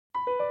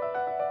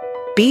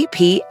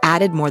BP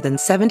added more than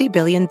 $70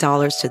 billion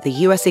to the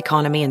U.S.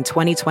 economy in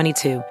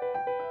 2022.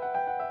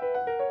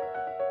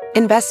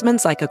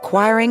 Investments like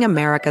acquiring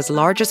America's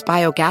largest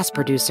biogas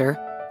producer,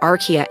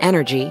 Archaea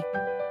Energy,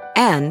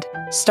 and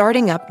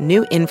starting up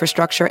new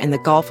infrastructure in the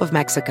Gulf of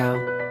Mexico.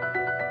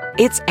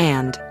 It's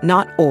and,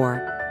 not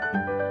or.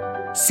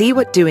 See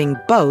what doing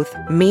both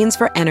means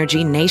for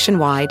energy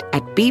nationwide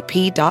at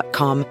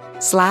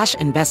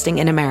bp.com/investing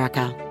in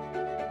America.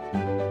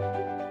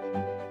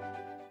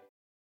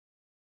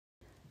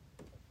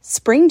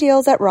 Spring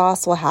deals at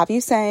Ross will have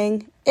you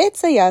saying,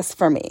 it's a yes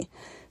for me.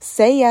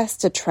 Say yes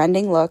to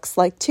trending looks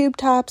like tube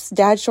tops,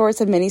 dad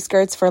shorts, and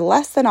miniskirts for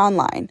less than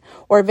online,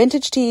 or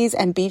vintage tees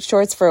and beach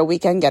shorts for a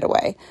weekend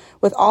getaway.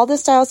 With all the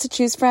styles to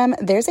choose from,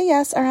 there's a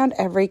yes around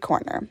every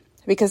corner.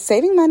 Because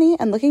saving money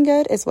and looking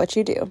good is what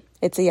you do.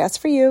 It's a yes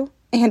for you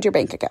and your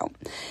bank account.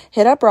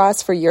 Hit up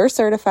Ross for your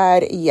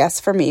certified yes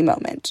for me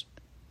moment.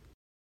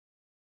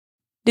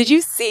 Did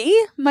you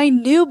see? My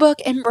new book,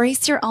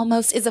 Embrace Your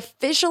Almost, is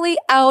officially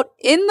out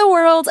in the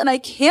world, and I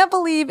can't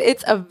believe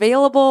it's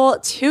available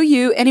to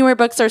you anywhere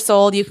books are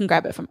sold. You can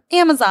grab it from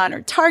Amazon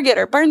or Target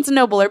or Barnes &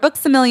 Noble or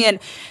Books A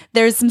Million.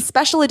 There's some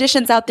special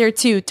editions out there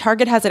too.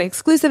 Target has an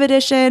exclusive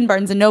edition.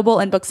 Barnes & Noble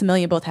and Books A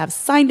Million both have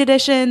signed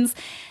editions.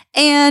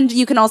 And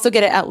you can also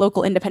get it at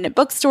local independent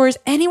bookstores.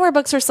 Anywhere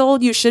books are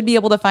sold, you should be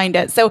able to find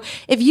it. So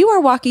if you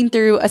are walking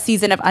through a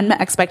season of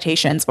unmet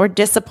expectations or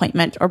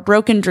disappointment or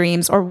broken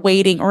dreams or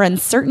waiting or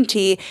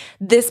uncertainty,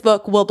 this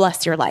book will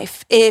bless your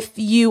life. If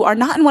you are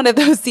not in one of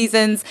those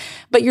seasons,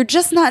 but you're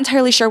just not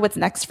entirely sure what's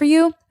next for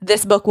you,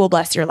 this book will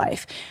bless your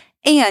life.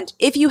 And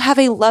if you have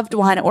a loved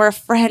one or a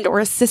friend or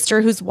a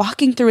sister who's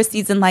walking through a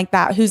season like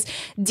that, who's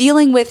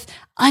dealing with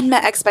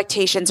unmet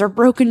expectations or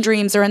broken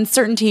dreams or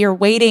uncertainty or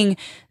waiting,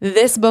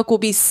 this book will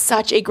be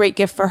such a great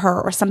gift for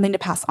her or something to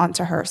pass on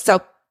to her.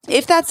 So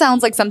if that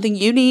sounds like something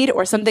you need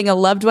or something a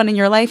loved one in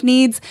your life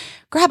needs,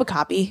 grab a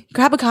copy.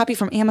 Grab a copy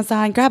from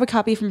Amazon, grab a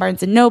copy from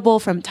Barnes & Noble,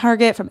 from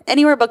Target, from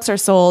anywhere books are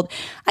sold.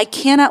 I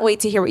cannot wait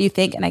to hear what you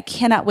think, and I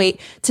cannot wait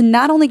to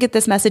not only get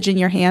this message in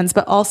your hands,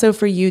 but also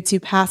for you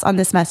to pass on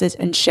this message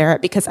and share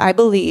it, because I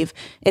believe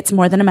it's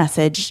more than a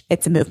message,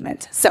 it's a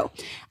movement. So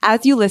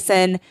as you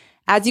listen,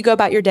 as you go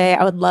about your day,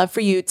 I would love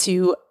for you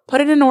to put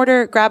it in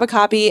order, grab a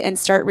copy, and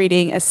start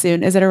reading as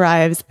soon as it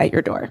arrives at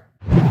your door.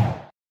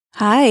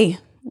 Hi.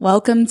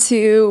 Welcome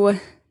to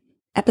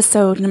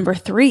episode number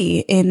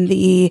 3 in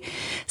the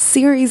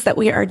series that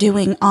we are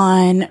doing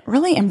on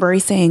really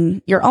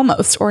embracing your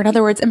almost, or in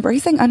other words,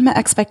 embracing unmet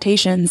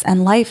expectations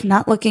and life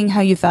not looking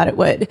how you thought it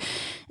would.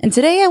 And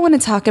today I want to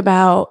talk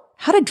about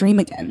how to dream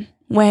again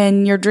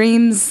when your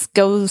dreams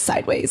go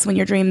sideways, when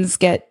your dreams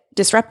get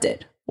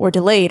disrupted or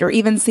delayed or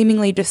even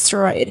seemingly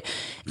destroyed. It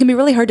can be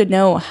really hard to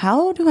know,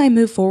 how do I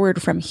move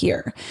forward from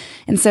here?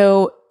 And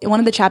so one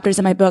of the chapters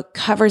in my book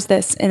covers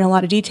this in a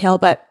lot of detail,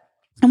 but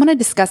I want to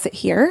discuss it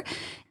here.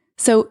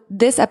 So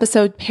this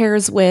episode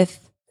pairs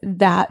with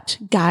that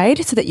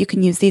guide so that you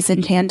can use these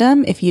in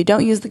tandem. If you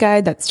don't use the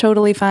guide, that's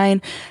totally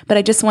fine. But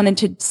I just wanted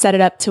to set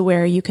it up to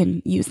where you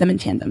can use them in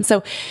tandem.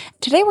 So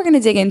today we're going to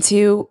dig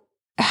into,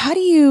 how do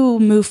you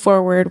move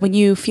forward when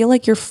you feel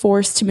like you're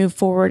forced to move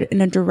forward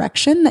in a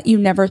direction that you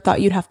never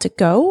thought you'd have to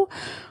go,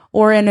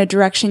 or in a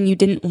direction you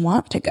didn't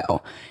want to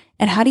go?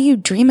 And how do you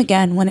dream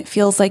again when it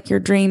feels like your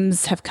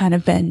dreams have kind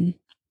of been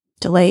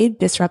delayed,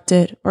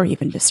 disrupted, or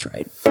even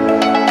destroyed?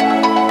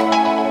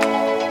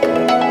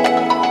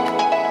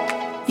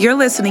 You're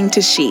listening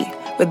to She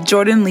with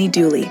Jordan Lee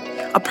Dooley,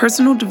 a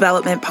personal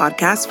development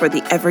podcast for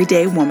the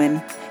everyday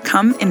woman.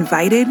 Come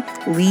invited,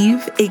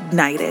 leave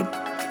ignited.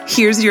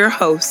 Here's your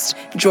host,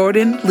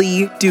 Jordan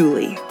Lee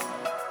Dooley.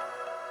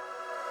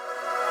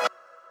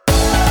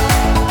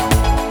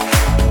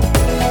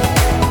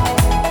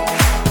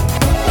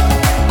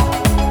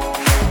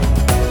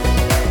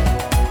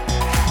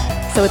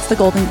 So it's the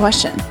golden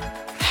question.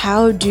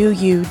 How do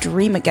you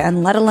dream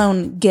again, let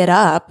alone get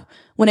up,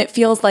 when it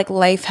feels like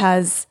life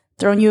has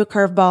thrown you a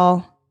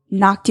curveball,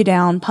 knocked you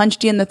down,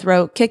 punched you in the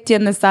throat, kicked you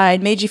in the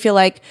side, made you feel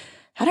like,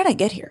 how did I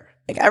get here?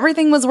 Like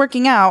everything was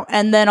working out,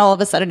 and then all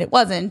of a sudden it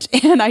wasn't,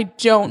 and I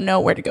don't know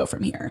where to go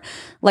from here.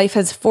 Life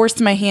has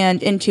forced my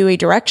hand into a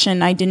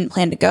direction I didn't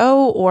plan to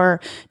go, or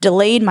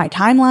delayed my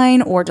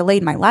timeline, or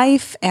delayed my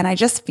life, and I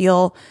just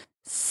feel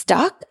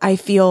stuck. I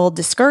feel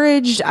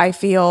discouraged. I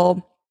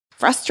feel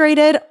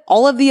frustrated,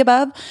 all of the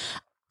above.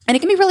 And it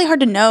can be really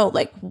hard to know,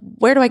 like,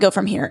 where do I go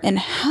from here? And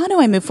how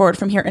do I move forward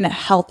from here in a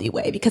healthy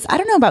way? Because I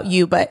don't know about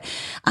you, but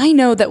I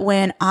know that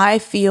when I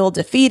feel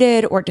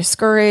defeated or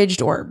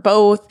discouraged or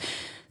both,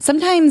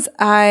 sometimes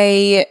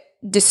I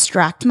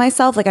distract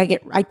myself. Like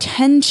I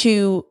tend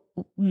to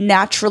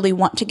naturally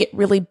want to get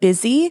really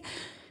busy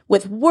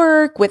with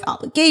work, with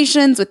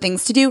obligations, with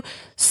things to do,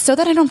 so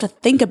that I don't have to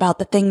think about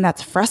the thing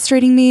that's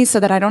frustrating me, so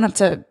that I don't have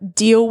to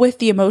deal with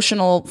the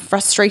emotional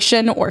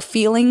frustration or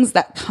feelings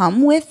that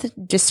come with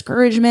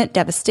discouragement,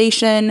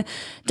 devastation,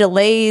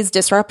 delays,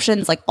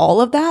 disruptions, like all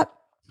of that.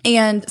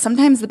 And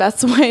sometimes the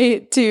best way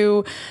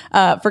to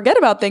forget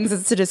about things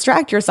is to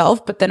distract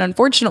yourself. But then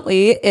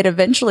unfortunately, it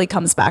eventually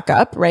comes back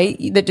up, right?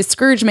 The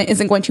discouragement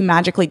isn't going to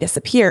magically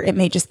disappear. It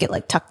may just get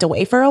like tucked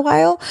away for a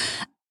while.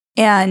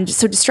 And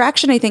so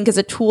distraction, I think, is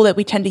a tool that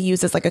we tend to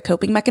use as like a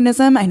coping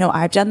mechanism. I know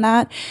I've done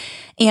that.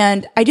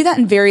 And I do that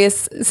in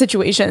various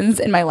situations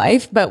in my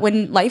life. But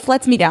when life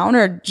lets me down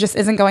or just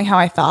isn't going how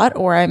I thought,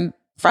 or I'm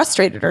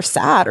frustrated or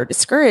sad or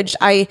discouraged,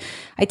 I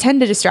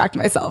tend to distract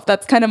myself.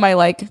 That's kind of my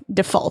like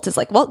default is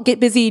like, well, get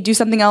busy, do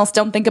something else,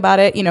 don't think about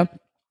it,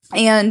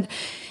 And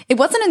it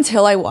wasn't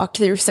until I walked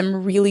through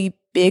some really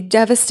big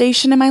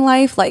devastation in my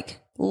life, like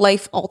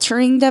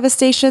life-altering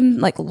devastation,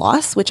 like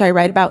loss, which I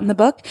write about in the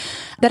book,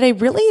 that I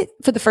really,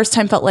 for the first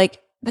time, felt like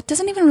that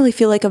doesn't even really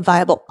feel like a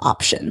viable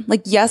option.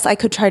 Like, yes, I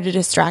could try to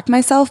distract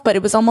myself, but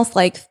it was almost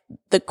like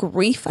the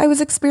grief I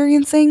was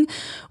experiencing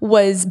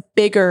was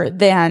bigger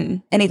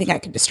than anything I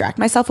could distract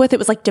myself with. It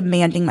was like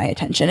demanding my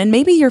attention. And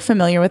maybe you're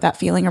familiar with that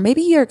feeling, or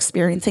maybe you're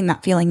experiencing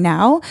that feeling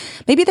now.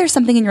 Maybe there's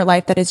something in your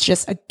life that is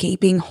just a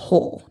gaping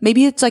hole.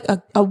 Maybe it's like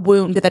a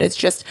wound that is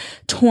just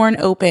torn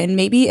open.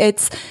 Maybe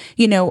it's,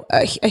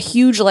 a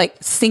huge like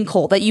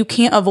sinkhole that you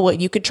can't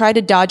avoid. You could try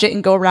to dodge it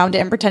and go around it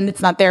and pretend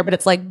it's not there, but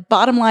it's like,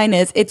 bottom line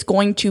is it's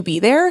going to be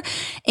there.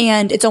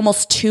 And it's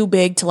almost too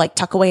big to like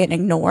tuck away and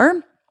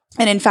ignore.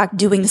 And in fact,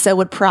 doing so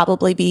would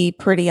probably be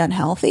pretty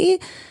unhealthy.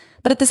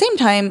 But at the same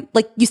time,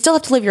 like you still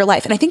have to live your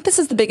life. And I think this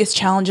is the biggest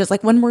challenge is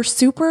like when we're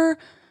super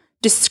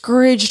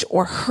discouraged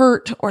or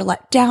hurt or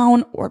let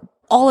down or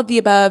all of the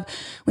above,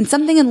 when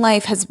something in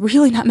life has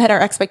really not met our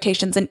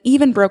expectations and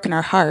even broken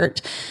our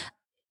heart,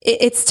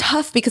 it's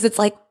tough because it's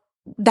like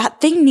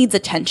that thing needs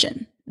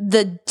attention.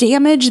 The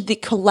damage, the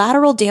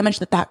collateral damage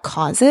that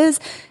causes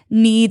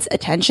needs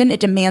attention. It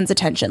demands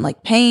attention,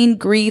 like pain,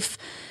 grief,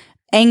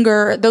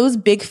 anger, those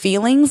big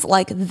feelings,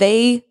 like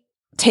they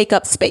take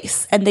up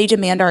space and they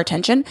demand our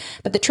attention.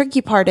 But the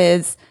tricky part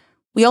is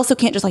we also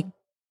can't just like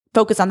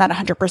focus on that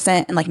 100%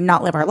 and like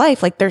not live our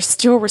life. Like there's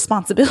still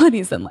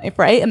responsibilities in life,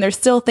 right? And there's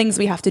still things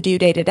we have to do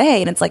day to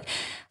day. And it's like,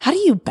 how do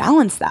you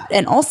balance that?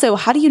 And also,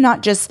 how do you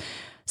not just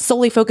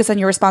solely focus on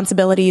your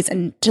responsibilities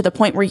and to the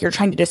point where you're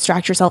trying to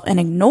distract yourself and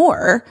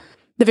ignore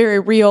the very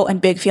real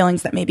and big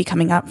feelings that may be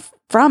coming up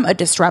from a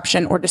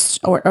disruption or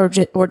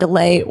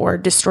delay or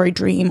destroyed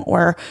dream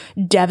or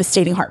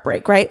devastating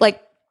heartbreak, right?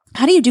 Like,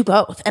 how do you do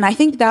both? And I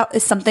think that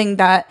is something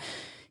that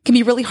can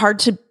be really hard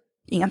to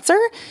answer.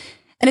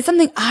 And it's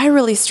something I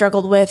really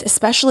struggled with,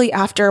 especially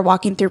after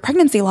walking through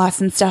pregnancy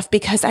loss and stuff,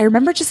 because I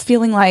remember just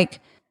feeling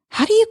like,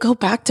 how do you go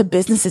back to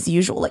business as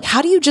usual? Like,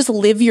 how do you just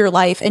live your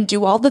life and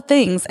do all the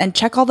things and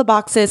check all the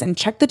boxes and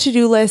check the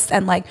to-do list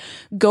and like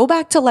go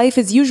back to life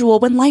as usual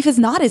when life is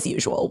not as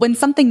usual, when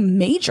something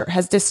major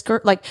has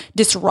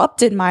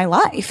disrupted my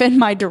life and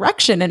my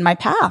direction and my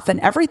path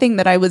and everything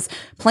that I was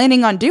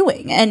planning on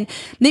doing? And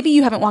maybe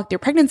you haven't walked through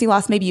pregnancy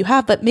loss, maybe you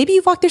have, but maybe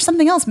you've walked through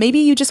something else. Maybe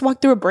you just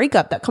walked through a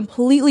breakup that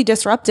completely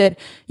disrupted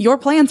your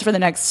plans for the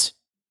next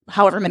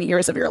however many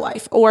years of your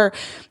life. Or,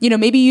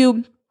 maybe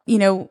you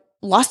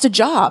lost a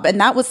job. And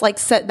that was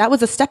that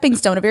was a stepping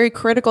stone, a very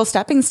critical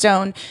stepping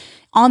stone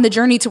on the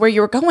journey to where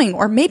you were going.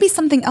 Or maybe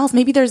something else.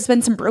 Maybe there's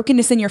been some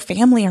brokenness in your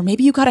family, or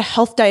maybe you got a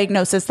health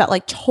diagnosis that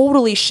like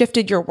totally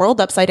shifted your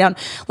world upside down.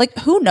 Like,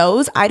 who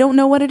knows? I don't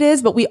know what it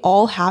is, but we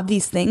all have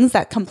these things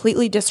that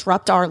completely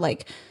disrupt our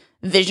like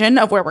vision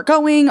of where we're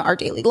going, our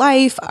daily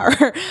life,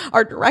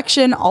 our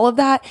direction, all of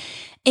that.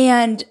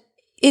 And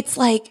it's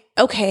like,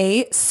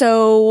 okay,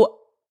 so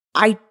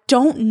I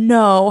don't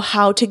know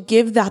how to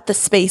give that the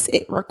space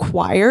it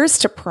requires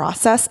to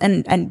process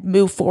and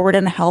move forward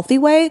in a healthy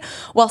way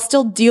while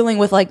still dealing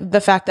with like the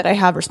fact that I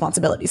have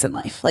responsibilities in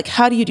life. Like,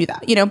 how do you do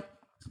that,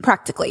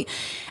 practically?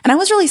 And I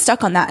was really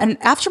stuck on that.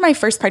 And after my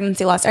first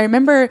pregnancy loss, I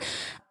remember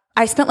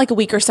I spent like a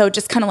week or so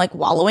just kind of like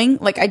wallowing.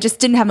 Like, I just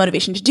didn't have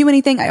motivation to do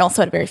anything. I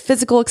also had a very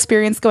physical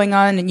experience going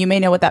on. And you may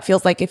know what that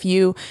feels like if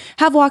you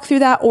have walked through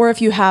that, or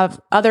if you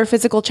have other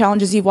physical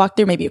challenges you've walked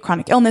through, maybe a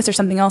chronic illness or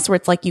something else where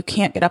it's like you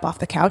can't get up off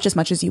the couch as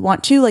much as you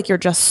want to. Like, you're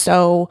just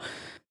so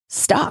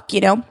stuck,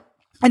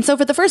 And so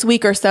for the first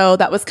week or so,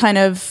 that was kind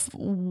of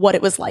what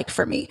it was like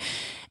for me.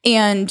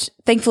 And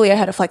thankfully, I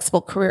had a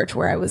flexible career to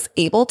where I was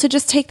able to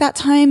just take that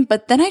time.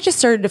 But then I just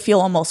started to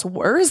feel almost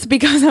worse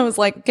because I was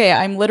like, okay,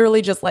 I'm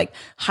literally just like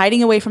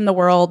hiding away from the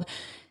world,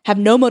 have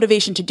no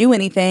motivation to do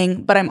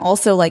anything, but I'm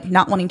also like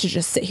not wanting to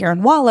just sit here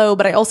and wallow,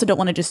 but I also don't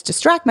want to just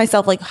distract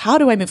myself. Like, how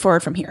do I move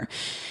forward from here?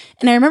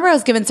 And I remember I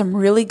was given some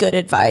really good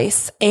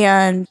advice,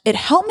 and it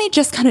helped me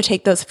just kind of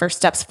take those first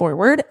steps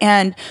forward.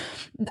 And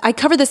I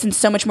cover this in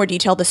so much more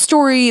detail, the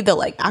story, the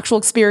like actual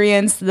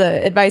experience,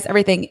 the advice,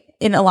 everything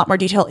in a lot more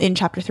detail in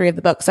chapter 3 of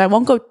the book. So I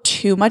won't go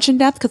too much in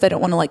depth because I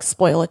don't want to like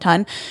spoil a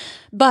ton,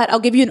 but I'll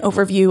give you an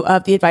overview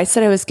of the advice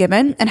that I was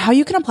given and how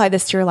you can apply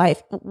this to your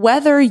life,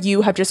 whether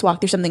you have just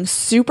walked through something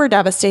super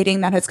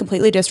devastating that has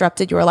completely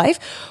disrupted your life,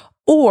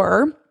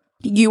 or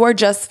you are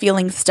just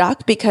feeling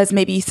stuck because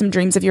maybe some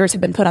dreams of yours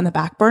have been put on the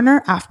back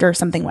burner after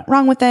something went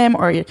wrong with them,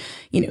 or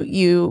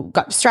you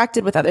got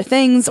distracted with other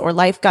things, or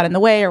life got in the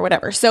way, or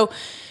whatever. So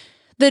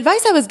The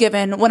advice I was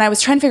given when I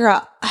was trying to figure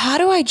out how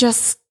do I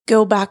just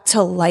go back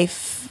to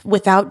life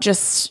without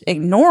just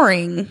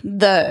ignoring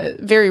the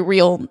very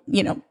real,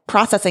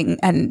 processing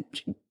and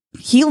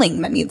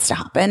healing that needs to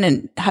happen,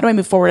 and how do I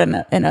move forward in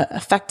an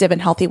effective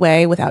and healthy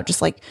way without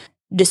just like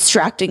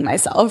distracting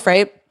myself,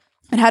 right?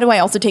 And how do I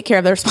also take care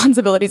of the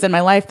responsibilities in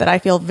my life that I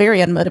feel very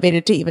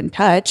unmotivated to even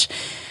touch?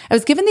 I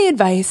was given the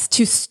advice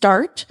to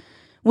start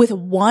with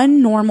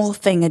one normal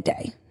thing a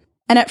day.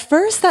 And at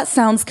first that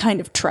sounds kind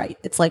of trite.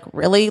 It's like,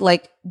 really?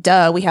 Like,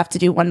 duh, we have to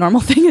do one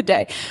normal thing a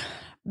day.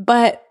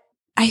 But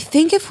I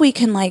think if we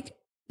can like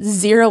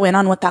zero in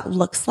on what that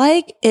looks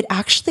like, it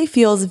actually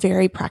feels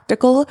very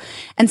practical.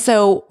 And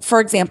so, for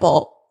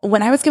example,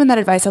 when I was given that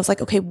advice, I was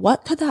like, okay,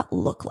 what could that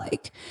look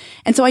like?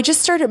 And so I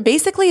just started,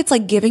 basically it's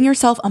like giving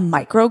yourself a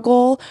micro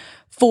goal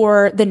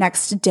for the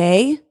next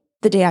day,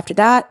 the day after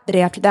that, the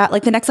day after that,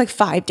 like the next like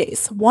 5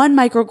 days, one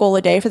micro goal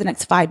a day for the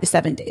next 5 to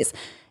 7 days.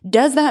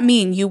 Does that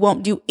mean you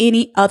won't do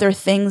any other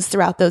things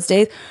throughout those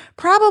days?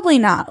 Probably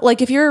not.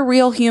 Like if you're a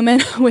real human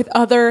with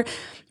other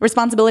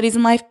responsibilities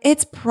in life,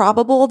 it's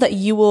probable that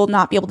you will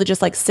not be able to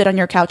just like sit on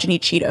your couch and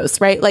eat Cheetos,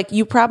 right? Like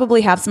you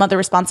probably have some other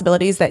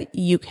responsibilities that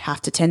you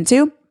have to tend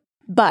to.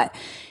 But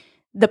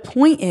the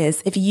point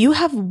is, if you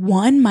have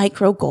one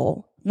micro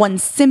goal, one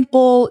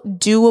simple,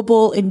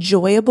 doable,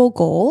 enjoyable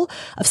goal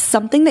of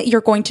something that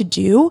you're going to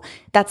do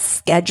that's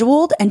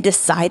scheduled and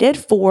decided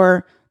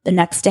for the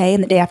next day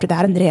and the day after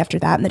that and the day after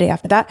that and the day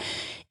after that,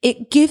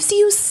 it gives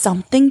you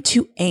something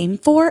to aim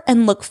for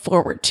and look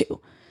forward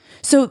to.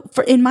 So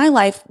in my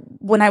life,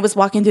 when I was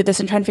walking through this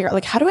and trying to figure out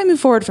like, how do I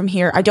move forward from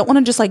here? I don't want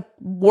to just like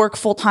work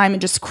full time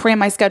and just cram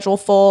my schedule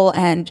full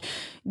and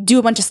do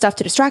a bunch of stuff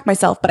to distract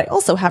myself, but I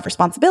also have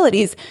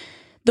responsibilities.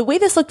 The way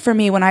this looked for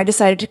me when I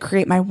decided to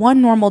create my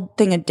one normal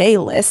thing a day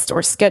list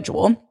or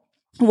schedule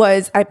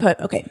was I put,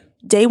 okay,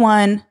 day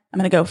one, I'm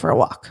going to go for a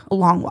walk, a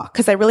long walk,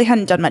 because I really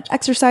hadn't done much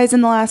exercise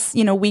in the last,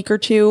 week or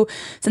two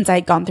since I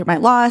had gone through my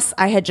loss.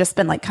 I had just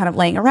been like kind of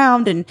laying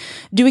around and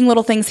doing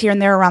little things here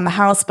and there around the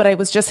house, but I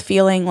was just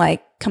feeling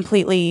like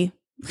completely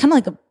kind of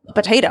like a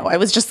potato. I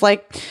was just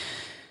like,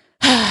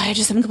 I'm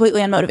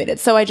completely unmotivated.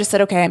 So I just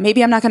said, okay,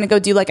 maybe I'm not going to go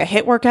do like a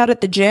HIIT workout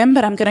at the gym,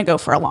 but I'm going to go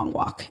for a long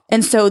walk.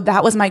 And so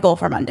that was my goal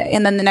for Monday.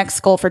 And then the next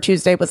goal for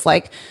Tuesday was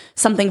like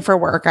something for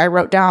work. I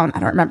wrote down, I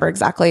don't remember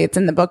exactly, it's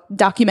in the book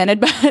documented,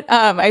 but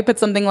I put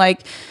something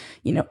like,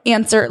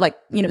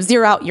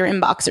 zero out your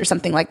inbox or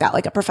something like that,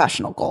 like a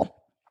professional goal.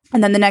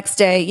 And then the next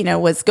day,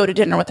 was go to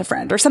dinner with a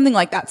friend or something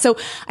like that. So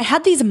I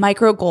had these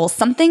micro goals,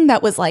 something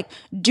that was like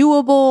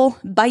doable,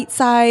 bite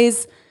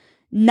size,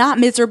 not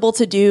miserable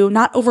to do,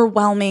 not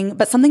overwhelming,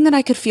 but something that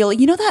I could feel,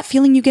 that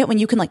feeling you get when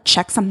you can like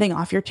check something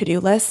off your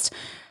to-do list.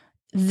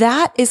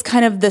 That is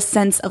kind of the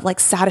sense of like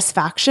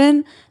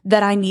satisfaction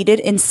that I needed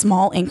in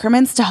small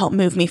increments to help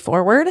move me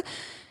forward.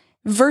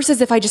 Versus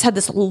if I just had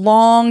this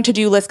long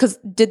to-do list, because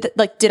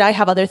did I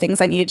have other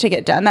things I needed to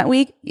get done that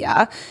week?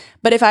 Yeah.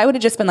 But if I would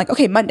have just been like,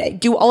 okay, Monday,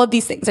 do all of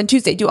these things, and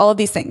Tuesday, do all of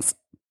these things,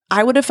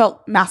 I would have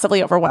felt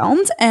massively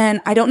overwhelmed.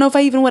 And I don't know if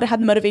I even would have had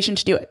the motivation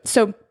to do it.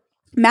 So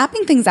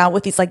mapping things out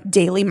with these like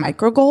daily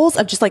micro goals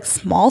of just like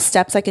small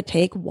steps I could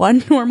take,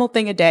 one normal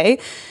thing a day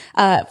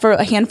for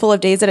a handful of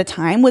days at a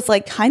time was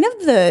like kind of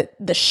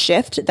the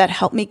shift that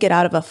helped me get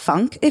out of a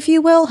funk, if you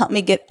will, helped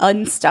me get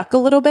unstuck a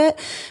little bit.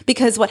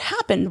 Because what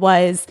happened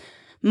was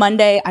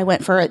Monday, I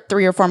went for a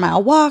 3 or 4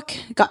 mile walk,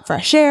 got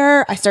fresh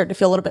air. I started to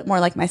feel a little bit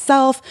more like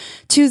myself.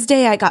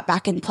 Tuesday, I got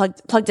back and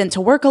plugged into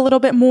work a little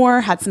bit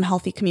more, had some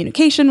healthy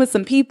communication with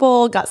some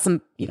people, got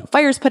some,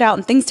 fires put out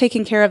and things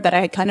taken care of that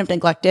I had kind of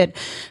neglected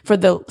for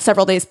the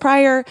several days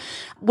prior.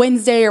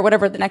 Wednesday or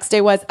whatever the next day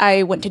was,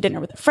 I went to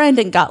dinner with a friend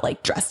and got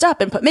like dressed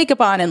up and put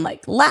makeup on and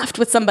like laughed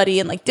with somebody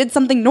and like did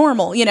something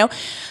normal,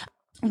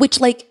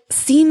 which like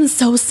seems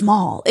so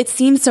small. It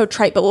seems so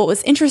trite. But what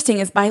was interesting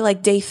is by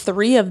like day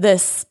 3 of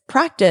this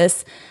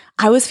practice,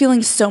 I was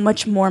feeling so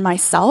much more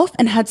myself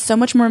and had so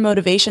much more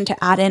motivation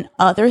to add in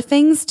other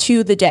things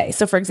to the day.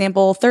 So for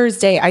example,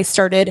 Thursday, I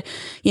started,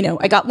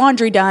 I got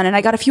laundry done and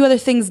I got a few other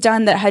things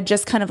done that had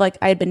just kind of like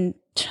I had been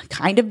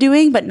kind of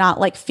doing, but not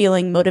like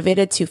feeling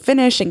motivated to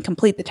finish and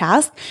complete the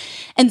task.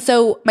 And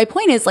so my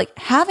point is like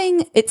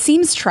it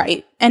seems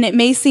trite and it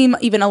may seem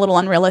even a little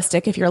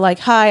unrealistic if you're like,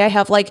 hi, I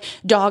have like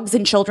dogs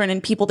and children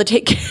and people to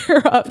take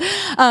care of.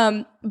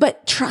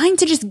 But trying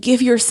to just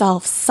give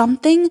yourself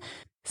something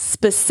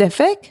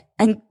specific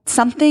and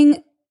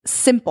something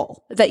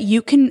simple that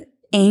you can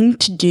aim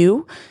to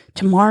do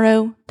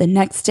tomorrow, the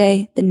next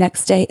day, and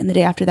the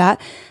day after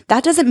that.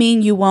 That doesn't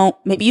mean you won't,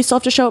 maybe you still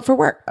have to show up for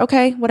work.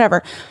 Okay,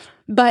 whatever.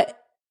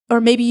 Or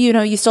maybe,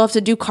 you still have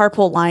to do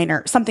carpool line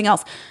or something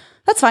else.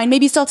 That's fine.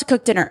 Maybe you still have to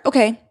cook dinner.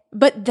 Okay.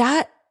 But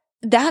that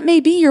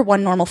may be your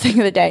one normal thing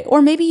of the day.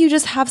 Or maybe you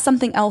just have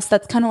something else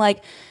that's kind of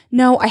like,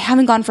 no, I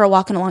haven't gone for a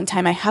walk in a long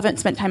time. I haven't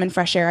spent time in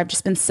fresh air. I've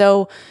just been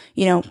so,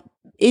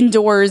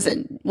 indoors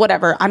and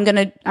whatever. I'm going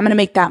to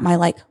make that my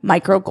like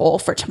micro goal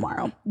for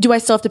tomorrow. Do I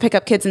still have to pick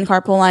up kids in the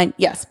carpool line?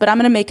 Yes. But I'm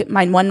going to make it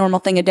my one normal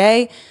thing a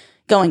day,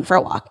 going for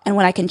a walk. And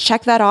when I can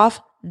check that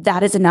off,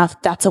 that is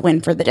enough. That's a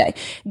win for the day.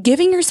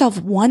 Giving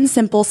yourself one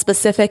simple,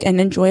 specific,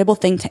 and enjoyable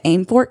thing to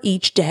aim for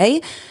each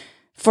day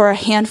for a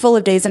handful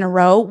of days in a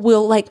row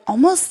will like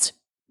almost,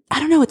 I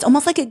don't know, it's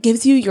almost like it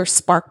gives you your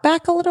spark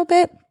back a little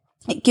bit.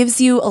 It gives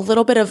you a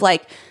little bit of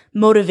like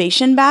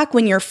motivation back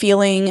when you're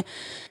feeling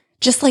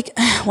just like,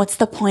 what's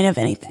the point of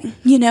anything,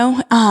 you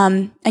know?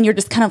 And you're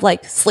just kind of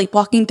like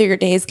sleepwalking through your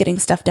days, getting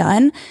stuff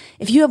done.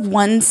 If you have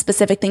one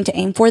specific thing to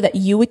aim for that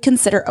you would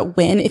consider a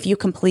win if you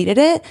completed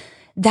it,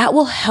 that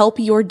will help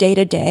your day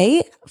to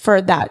day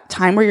for that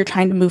time where you're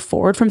trying to move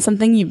forward from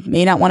something you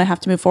may not want to have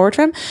to move forward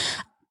from.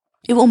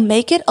 It will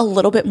make it a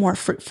little bit more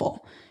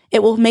fruitful.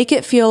 It will make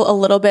it feel a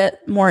little bit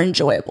more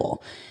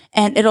enjoyable.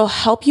 And it'll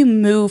help you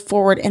move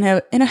forward in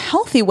a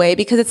healthy way,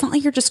 because it's not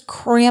like you're just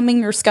cramming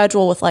your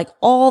schedule with like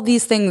all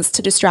these things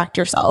to distract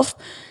yourself.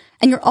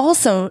 And you're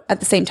also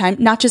at the same time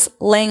not just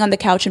laying on the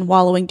couch and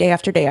wallowing day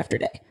after day after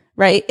day,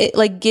 right? It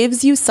like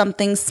gives you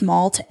something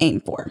small to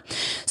aim for.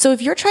 So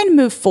if you're trying to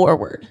move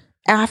forward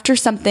after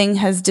something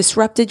has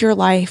disrupted your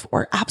life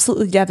or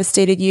absolutely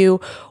devastated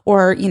you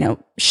or, you know,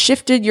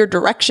 shifted your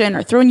direction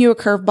or thrown you a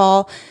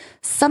curveball,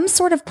 some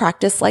sort of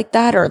practice like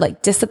that or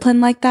like discipline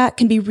like that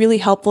can be really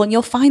helpful. And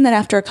you'll find that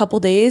after a couple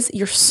days,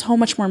 you're so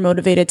much more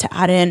motivated to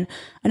add in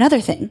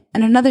another thing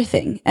and another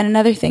thing and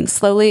another thing,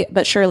 slowly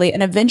but surely.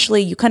 And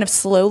eventually you kind of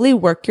slowly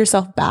work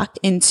yourself back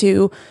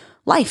into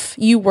life.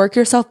 You work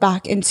yourself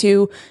back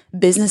into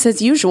business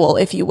as usual,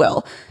 if you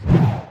will.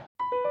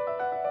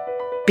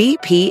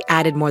 BP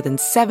added more than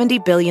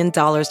 $70 billion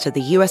to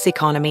the U.S.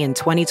 economy in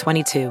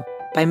 2022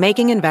 by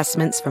making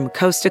investments from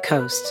coast to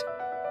coast.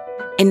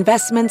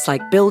 Investments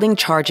like building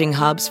charging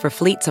hubs for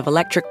fleets of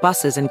electric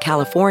buses in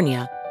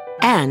California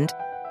and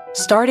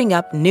starting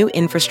up new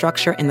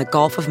infrastructure in the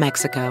Gulf of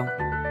Mexico.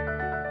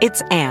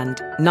 It's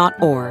and,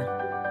 not or.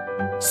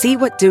 See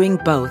what doing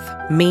both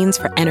means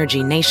for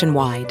energy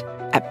nationwide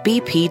at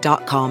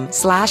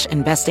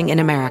bp.com/investing in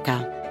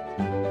America.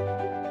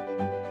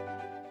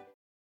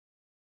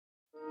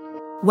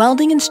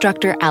 Welding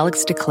instructor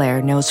Alex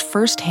DeClaire knows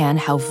firsthand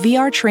how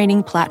VR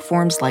training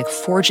platforms like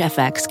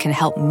ForgeFX can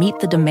help meet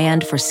the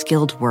demand for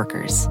skilled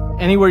workers.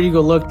 Anywhere you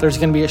go look, there's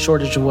going to be a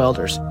shortage of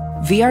welders.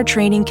 VR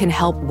training can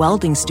help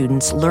welding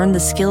students learn the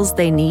skills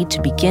they need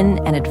to begin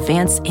and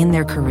advance in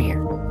their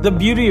career. The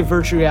beauty of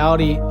virtual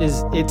reality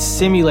is it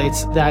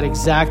simulates that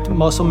exact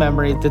muscle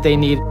memory that they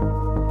need.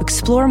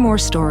 Explore more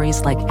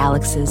stories like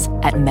Alex's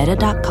at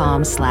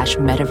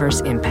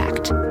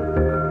meta.com/metaverseimpact.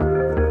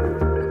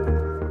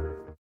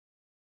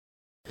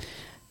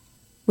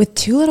 With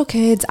 2 little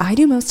kids, I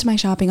do most of my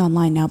shopping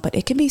online now, but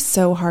it can be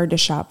so hard to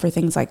shop for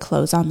things like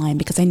clothes online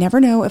because I never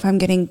know if I'm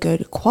getting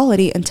good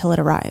quality until it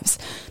arrives.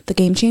 The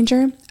game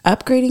changer?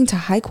 Upgrading to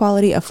high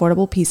quality,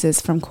 affordable pieces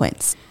from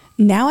Quince.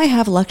 Now I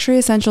have luxury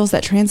essentials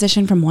that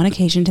transition from one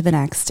occasion to the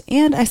next,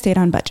 and I stayed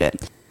on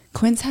budget.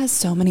 Quince has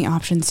so many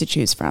options to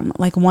choose from,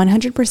 like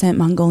 100%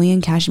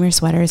 Mongolian cashmere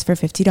sweaters for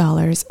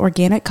 $50,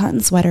 organic cotton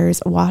sweaters,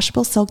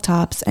 washable silk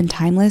tops, and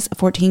timeless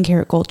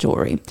 14-karat gold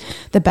jewelry.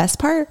 The best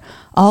part?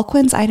 All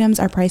Quince items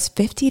are priced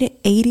 50 to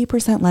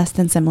 80% less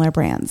than similar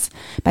brands.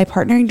 By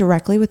partnering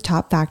directly with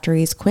top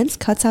factories, Quince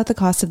cuts out the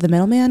cost of the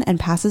middleman and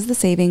passes the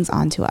savings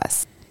on to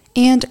us.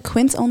 And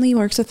Quince only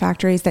works with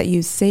factories that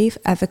use safe,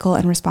 ethical,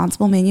 and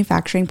responsible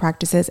manufacturing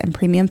practices and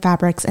premium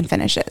fabrics and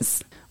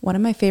finishes. One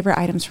of my favorite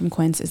items from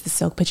Quince is the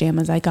silk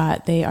pajamas I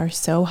got. They are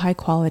so high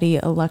quality,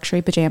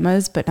 luxury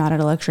pajamas, but not at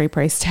a luxury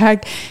price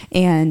tag.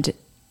 And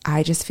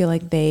I just feel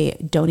like they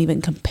don't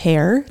even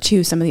compare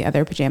to some of the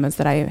other pajamas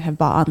that I have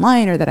bought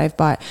online or that I've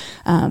bought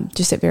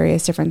just at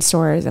various different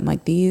stores. And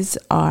like, these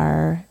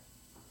are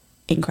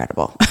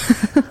incredible.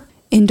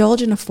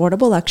 Indulge in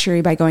affordable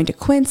luxury by going to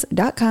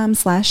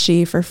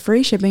quince.com/she for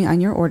free shipping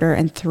on your order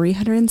and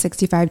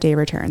 365-day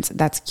returns.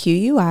 That's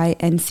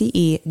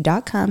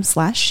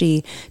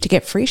QUINCE.com/she to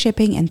get free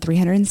shipping and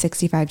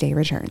 365-day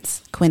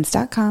returns.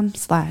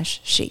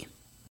 Quince.com/she.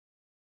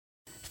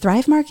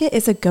 Thrive Market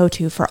is a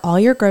go-to for all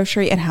your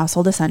grocery and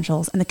household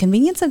essentials, and the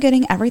convenience of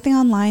getting everything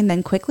online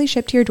then quickly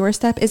shipped to your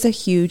doorstep is a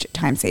huge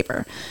time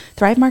saver.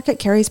 Thrive Market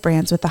carries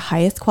brands with the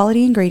highest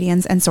quality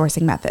ingredients and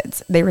sourcing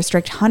methods. They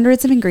restrict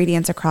hundreds of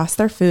ingredients across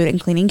their food and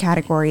cleaning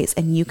categories,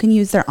 and you can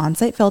use their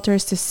on-site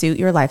filters to suit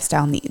your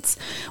lifestyle needs.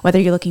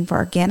 Whether you're looking for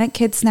organic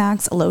kid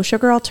snacks,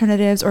 low-sugar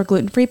alternatives, or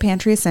gluten-free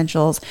pantry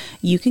essentials,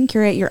 you can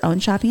curate your own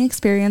shopping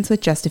experience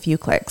with just a few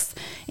clicks.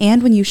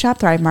 And when you shop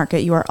Thrive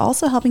Market, you are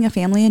also helping a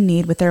family in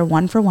need with their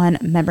one-for-one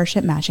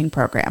membership matching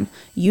program.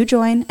 You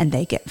join and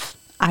they give.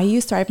 I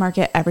use Thrive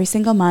Market every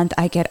single month.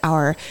 I get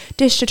our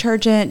dish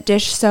detergent,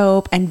 dish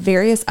soap, and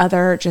various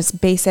other just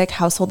basic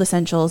household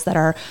essentials that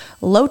are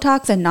low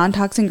tox and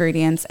non-tox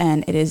ingredients,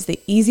 and it is the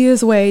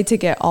easiest way to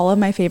get all of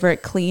my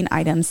favorite clean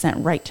items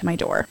sent right to my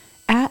door.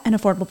 At an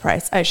affordable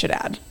price, I should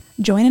add.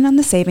 Join in on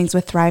the savings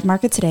with Thrive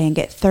Market today and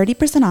get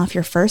 30% off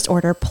your first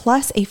order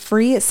plus a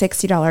free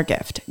 $60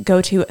 gift.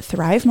 Go to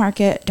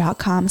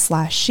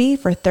thrivemarket.com/she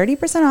for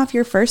 30% off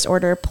your first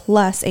order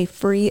plus a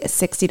free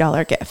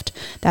 $60 gift.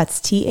 That's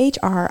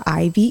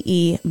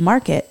THRIVE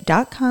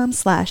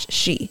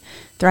market.com/she.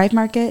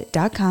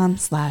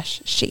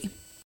 thrivemarket.com/she.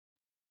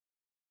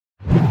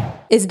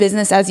 Is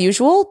business as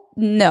usual?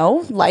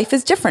 No, life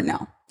is different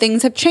now.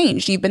 Things have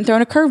changed. You've been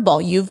thrown a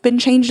curveball. You've been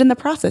changed in the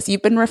process.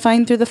 You've been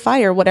refined through the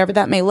fire, whatever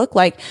that may look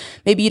like.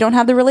 Maybe you don't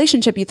have the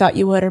relationship you thought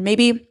you would, or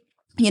maybe,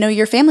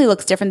 your family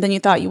looks different than you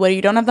thought you would, or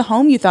you don't have the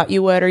home you thought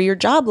you would, or your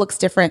job looks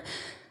different.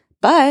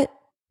 But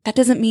that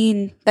doesn't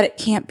mean that it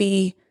can't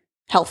be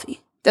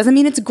healthy. Doesn't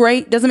mean it's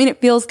great. Doesn't mean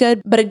it feels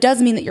good, but it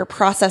does mean that you're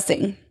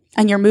processing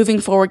and your moving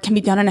forward can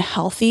be done in a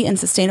healthy and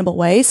sustainable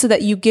way so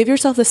that you give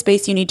yourself the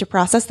space you need to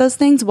process those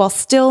things while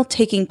still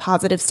taking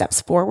positive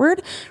steps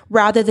forward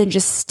rather than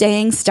just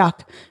staying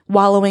stuck,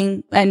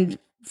 wallowing and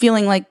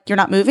feeling like you're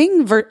not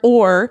moving.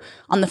 Or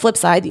on the flip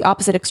side, the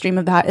opposite extreme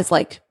of that is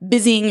like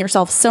busying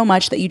yourself so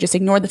much that you just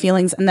ignore the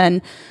feelings. And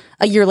then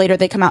a year later,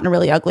 they come out in a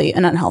really ugly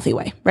and unhealthy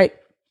way, right?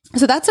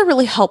 So that's a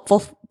really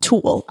helpful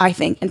tool, I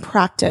think, in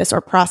practice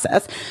or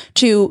process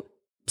to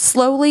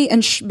slowly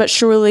but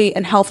surely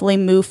and healthily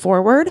move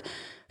forward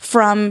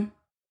from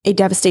a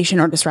devastation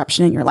or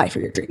disruption in your life or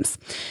your dreams.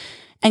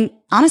 And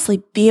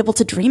honestly, be able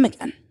to dream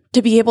again,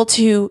 to be able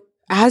to,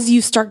 as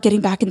you start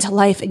getting back into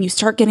life and you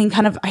start getting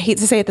kind of, I hate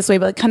to say it this way,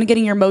 but like kind of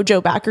getting your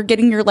mojo back or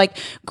getting your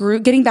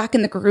getting back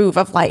in the groove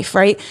of life,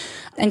 right?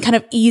 And kind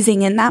of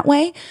easing in that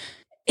way.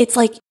 It's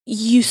like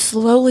you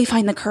slowly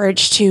find the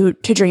courage to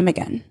dream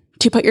again,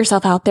 to put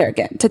yourself out there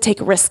again, to take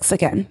risks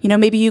again.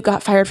 Maybe you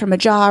got fired from a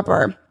job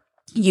or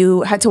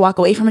you had to walk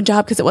away from a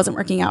job because it wasn't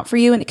working out for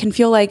you. And it can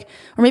feel like,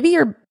 or maybe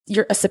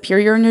you're a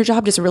superior in your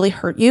job just really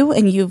hurt you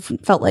and you've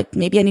felt like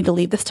maybe I need to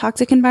leave this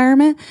toxic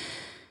environment.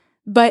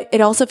 But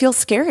it also feels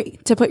scary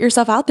to put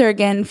yourself out there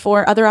again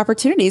for other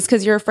opportunities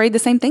because you're afraid the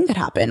same thing could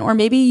happen. Or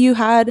maybe you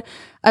had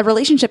a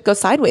relationship go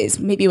sideways,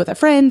 maybe with a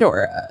friend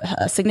or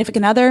a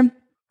significant other.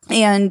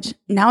 And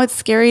now it's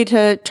scary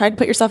to try to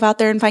put yourself out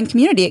there and find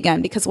community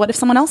again, because what if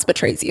someone else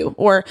betrays you?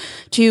 Or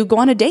to go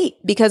on a date,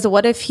 because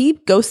what if he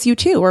ghosts you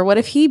too? Or what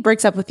if he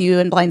breaks up with you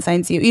and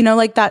blindsides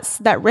you? That's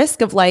that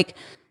risk of like,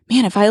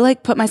 man, if I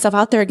put myself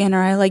out there again,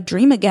 or I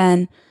dream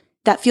again,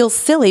 that feels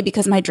silly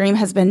because my dream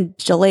has been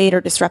delayed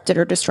or disrupted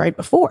or destroyed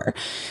before.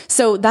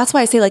 So that's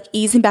why I say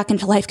easing back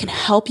into life can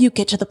help you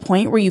get to the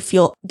point where you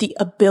feel the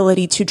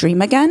ability to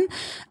dream again.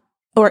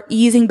 Or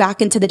easing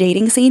back into the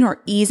dating scene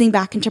or easing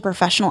back into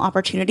professional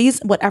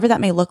opportunities, whatever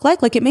that may look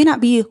like. It may not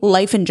be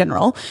life in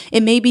general.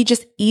 It may be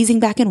just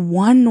easing back in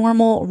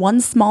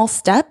one small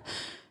step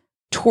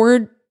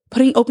toward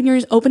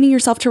opening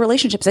yourself to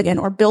relationships again,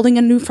 or building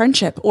a new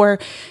friendship, or,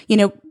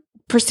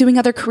 pursuing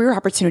other career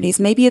opportunities.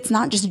 Maybe it's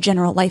not just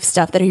general life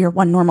stuff that are your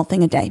one normal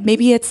thing a day.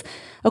 Maybe it's,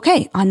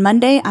 okay, on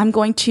Monday, I'm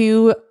going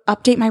to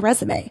update my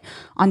resume.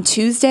 On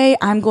Tuesday,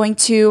 I'm going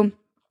to,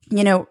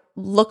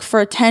 look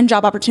for 10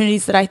 job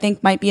opportunities that I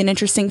think might be an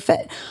interesting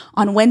fit.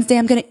 On Wednesday,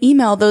 I'm going to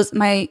email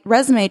my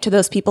resume to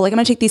those people. I'm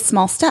going to take these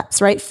small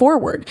steps right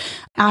forward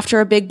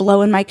after a big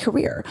blow in my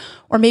career.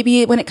 Or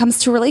maybe when it comes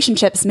to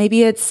relationships,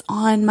 maybe it's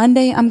on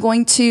Monday, I'm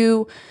going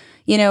to,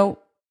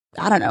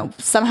 I don't know,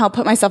 somehow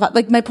put myself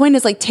out. My point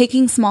is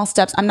taking small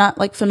steps. I'm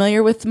not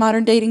familiar with the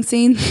modern dating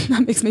scene.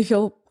 That makes me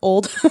feel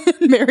old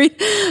and married.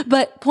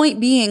 But point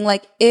being,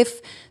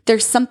 if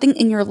there's something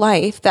in your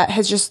life that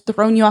has just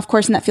thrown you off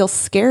course and that feels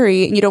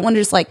scary and you don't want to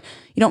just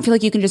you don't feel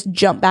like you can just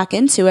jump back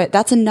into it,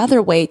 that's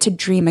another way to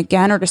dream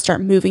again or to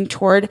start moving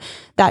toward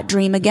that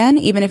dream again,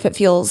 even if it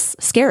feels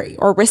scary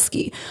or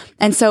risky.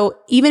 And so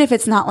even if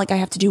it's not I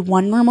have to do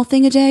one normal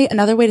thing a day,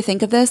 another way to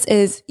think of this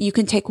is you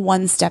can take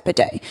one step a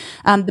day.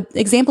 The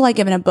example I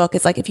give in a book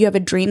is if you have a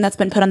dream that's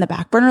been put on the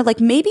back burner,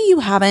 maybe you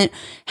haven't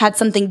had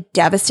something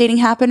devastating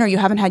happen or you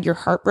haven't had your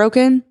heart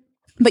broken,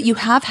 but you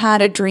have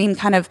had a dream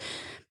kind of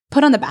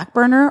put on the back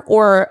burner,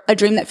 or a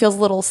dream that feels a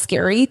little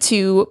scary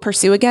to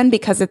pursue again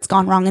because it's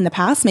gone wrong in the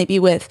past, maybe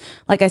with,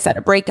 like I said,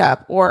 a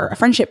breakup or a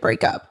friendship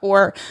breakup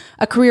or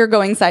a career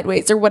going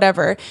sideways or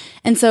whatever.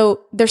 And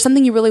so there's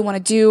something you really want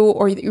to do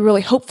or you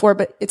really hope for,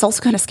 but it's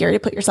also kind of scary to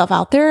put yourself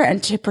out there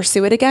and to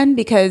pursue it again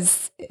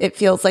because it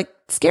feels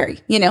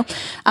scary,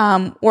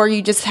 or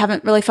you just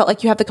haven't really felt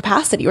like you have the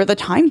capacity or the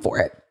time for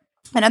it.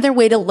 Another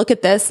way to look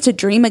at this, to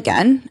dream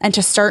again and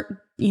to start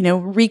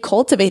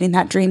recultivating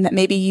that dream that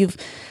maybe you've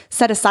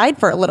set aside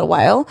for a little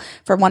while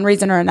for one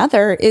reason or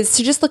another, is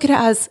to just look at it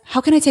as,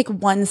 how can I take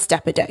one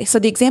step a day? So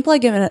the example I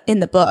give in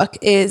the book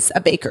is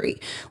a bakery.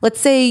 Let's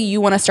say you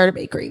want to start a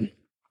bakery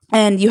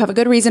and you have a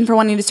good reason for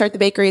wanting to start the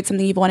bakery. It's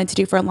something you've wanted to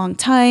do for a long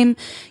time.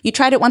 You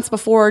tried it once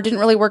before, didn't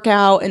really work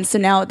out. And so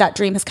now that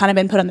dream has kind of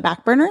been put on the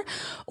back burner,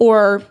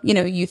 or,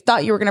 you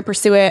thought you were going to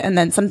pursue it and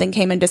then something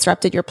came and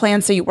disrupted your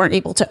plan. So you weren't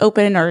able to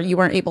open, or you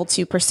weren't able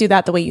to pursue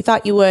that the way you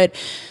thought you would.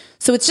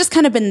 So it's just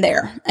kind of been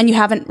there and you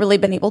haven't really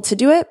been able to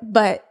do it,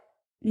 but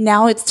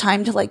now it's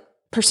time to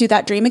pursue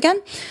that dream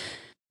again.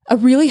 A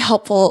really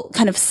helpful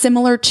kind of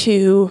similar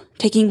to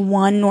taking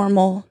one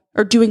normal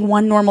or doing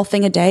one normal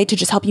thing a day to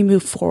just help you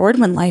move forward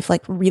when life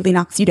really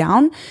knocks you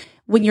down.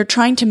 When you're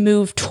trying to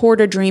move toward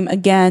a dream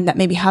again that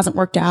maybe hasn't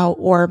worked out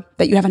or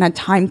that you haven't had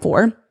time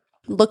for,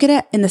 look at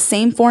it in the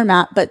same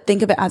format, but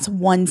think of it as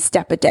one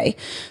step a day.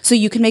 So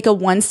you can make a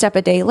 1 step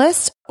a day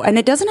list, and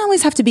it doesn't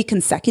always have to be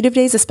consecutive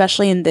days,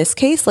 especially in this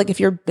case. Like if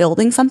you're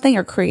building something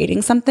or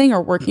creating something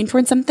or working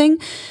towards something,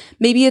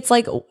 maybe it's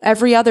like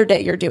every other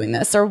day you're doing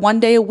this, or 1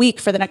 day a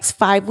week for the next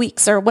 5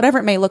 weeks, or whatever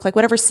it may look like,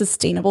 whatever's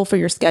sustainable for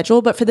your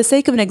schedule. But for the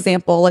sake of an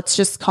example, let's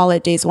just call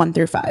it days 1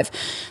 through 5.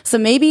 So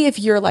maybe if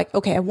you're like,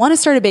 okay, I want to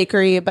start a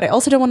bakery, but I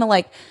also don't want to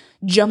like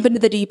jump into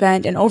the deep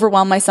end and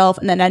overwhelm myself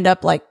and then end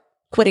up like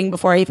quitting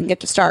before I even get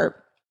to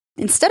start.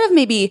 Instead of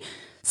maybe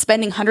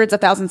spending hundreds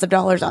of thousands of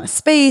dollars on a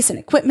space and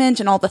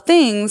equipment and all the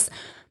things,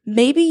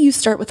 maybe you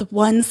start with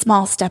 1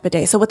 small step a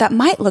day. So what that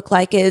might look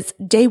like is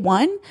day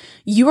 1,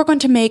 you are going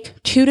to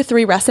make 2 to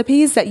 3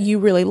 recipes that you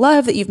really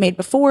love that you've made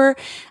before.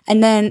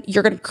 And then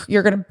you're going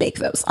to bake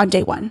those on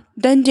day 1.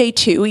 Then day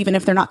 2, even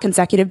if they're not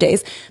consecutive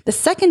days, the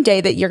second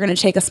day that you're going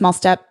to take a small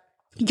step,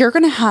 you're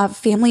going to have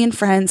family and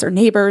friends or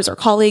neighbors or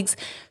colleagues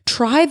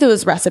try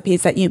those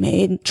recipes that you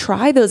made,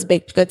 try those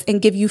baked goods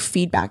and give you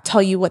feedback,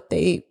 tell you what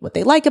they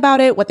like about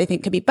it, what they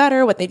think could be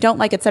better, what they don't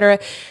like, etc.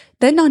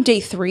 Then on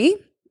day 3,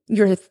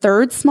 your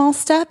third small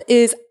step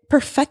is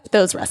perfect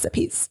those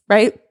recipes,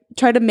 right?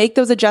 Try to make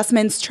those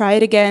adjustments, try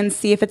it again,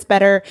 see if it's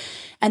better.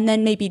 And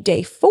then maybe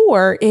day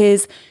 4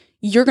 is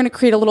you're going to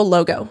create a little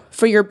logo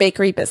for your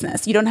bakery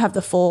business. You don't have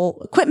the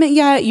full equipment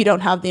yet. You don't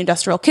have the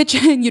industrial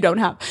kitchen. You don't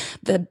have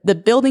the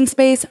building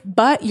space,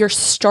 but you're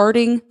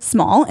starting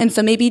small. And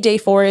so maybe day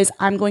 4 is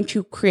I'm going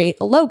to create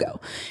a logo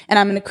and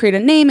I'm going to create a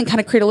name and kind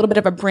of create a little bit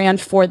of a brand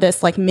for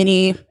this like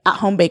mini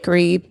at-home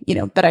bakery,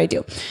 that I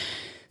do.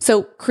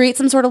 So create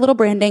some sort of little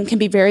branding, can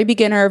be very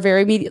beginner,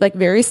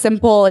 very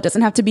simple. It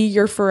doesn't have to be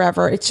your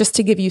forever. It's just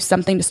to give you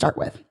something to start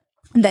with.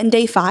 And then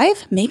day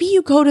 5, maybe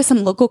you go to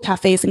some local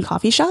cafes and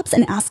coffee shops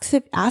and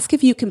ask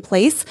if you can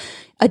place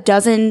a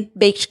dozen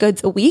baked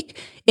goods a week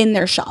in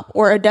their shop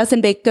or a dozen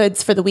baked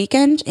goods for the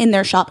weekend in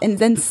their shop, and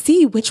then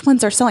see which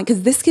ones are selling.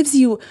 Because this gives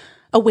you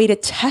a way to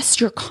test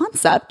your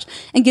concept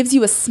and gives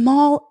you a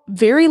small,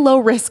 very low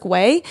risk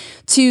way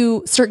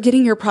to start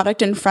getting your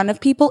product in front of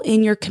people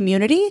in your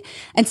community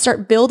and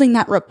start building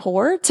that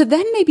rapport to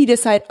then maybe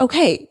decide,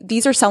 okay,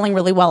 these are selling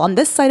really well on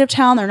this side of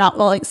town. They're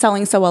not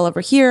selling so well over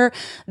here.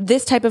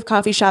 This type of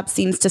coffee shop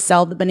seems to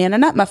sell the banana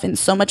nut muffins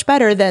so much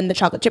better than the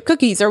chocolate chip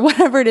cookies or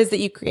whatever it is that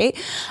you create,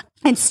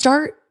 and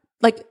start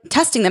like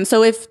testing them.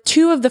 So if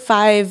 2 of the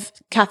 5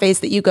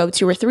 cafes that you go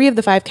to or 3 of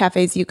the 5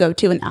 cafes you go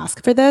to and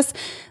ask for this,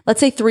 let's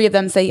say 3 of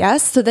them say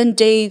yes. So then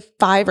day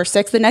 5 or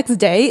 6, the next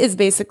day is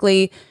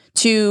basically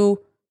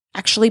to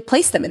actually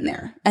place them in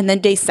there. And then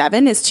day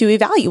 7 is to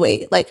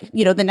evaluate,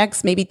 the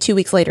next maybe 2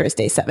 weeks later is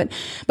day 7.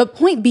 But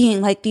point being,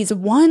 like these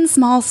 1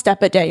 small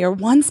step a day or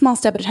 1 small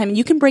step at a time, and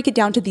you can break it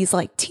down to these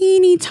like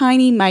teeny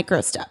tiny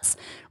micro steps,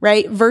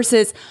 right?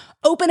 Versus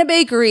open a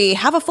bakery,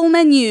 have a full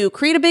menu,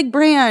 create a big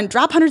brand,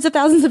 drop hundreds of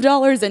thousands of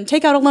dollars and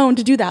take out a loan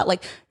to do that.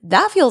 Like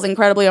that feels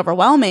incredibly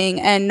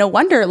overwhelming. And no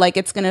wonder like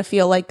it's going to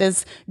feel like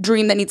this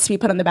dream that needs to be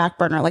put on the back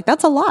burner. Like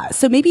that's a lot.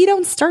 So maybe you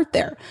don't start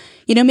there.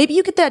 Maybe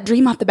you get that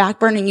dream off the back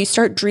burner and you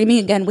start dreaming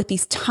again with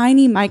these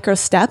tiny micro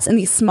steps and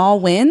these small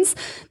wins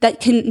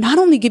that can not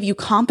only give you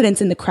confidence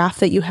in the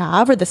craft that you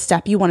have or the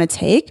step you want to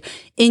take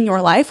in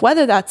your life,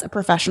 whether that's a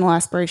professional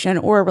aspiration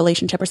or a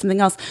relationship or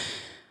something else,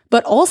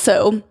 but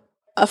also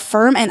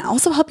affirm and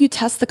also help you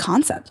test the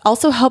concept,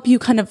 also help you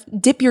kind of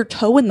dip your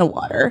toe in the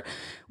water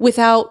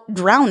without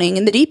drowning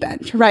in the deep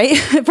end, right?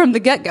 From the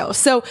get-go.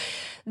 So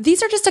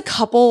these are just a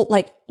couple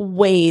like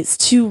ways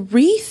to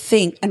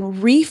rethink and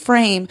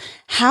reframe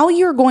how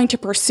you're going to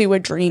pursue a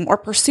dream or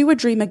pursue a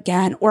dream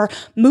again, or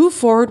move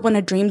forward when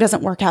a dream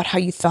doesn't work out how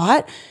you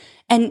thought,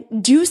 and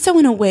do so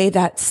in a way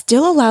that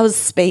still allows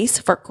space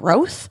for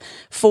growth,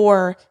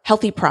 for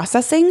healthy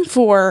processing,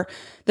 for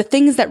the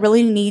things that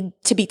really need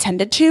to be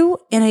tended to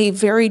in a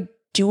very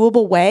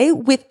doable way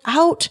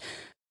without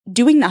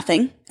doing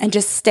nothing and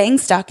just staying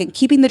stuck and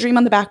keeping the dream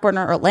on the back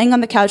burner or laying on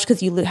the couch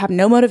because you have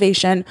no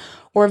motivation,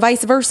 or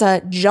vice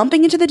versa,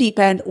 jumping into the deep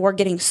end or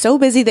getting so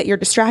busy that you're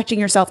distracting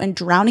yourself and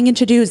drowning in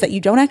to-dos that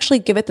you don't actually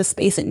give it the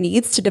space it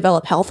needs to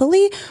develop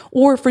healthily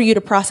or for you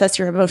to process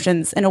your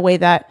emotions in a way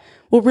that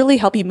will really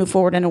help you move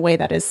forward in a way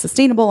that is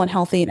sustainable and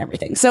healthy and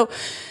everything. So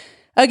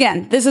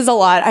again, this is a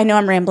lot. I know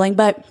I'm rambling,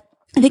 but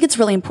I think it's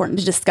really important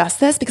to discuss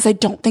this because I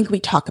don't think we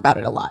talk about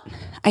it a lot.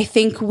 I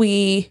think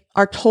we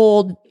are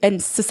told,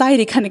 and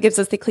society kind of gives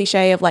us the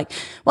cliche of like,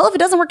 well, if it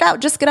doesn't work out,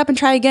 just get up and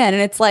try again.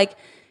 And it's like,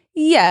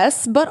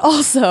 yes, but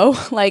also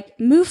like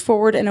move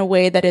forward in a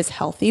way that is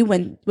healthy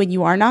when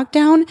you are knocked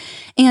down.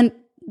 And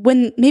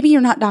when maybe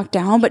you're not knocked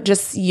down, but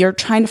just you're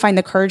trying to find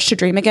the courage to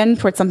dream again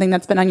towards something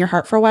that's been on your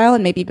heart for a while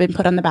and maybe been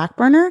put on the back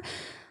burner.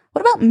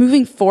 What about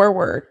moving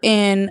forward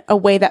in a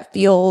way that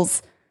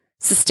feels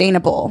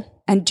sustainable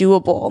and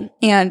doable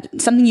and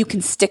something you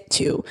can stick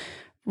to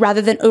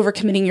rather than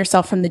overcommitting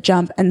yourself from the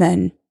jump and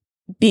then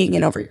being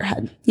in over your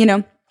head,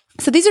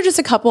 So these are just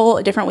a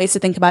couple different ways to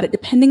think about it.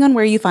 Depending on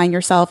where you find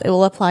yourself, it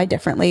will apply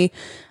differently.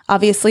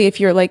 Obviously, if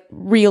you're like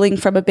reeling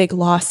from a big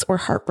loss or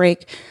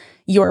heartbreak,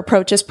 your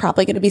approach is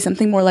probably going to be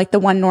something more like the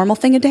one normal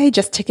thing a day,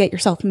 just to get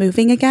yourself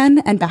moving again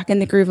and back in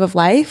the groove of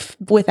life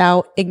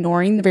without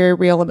ignoring the very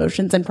real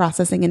emotions and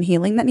processing and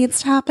healing that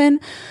needs to happen.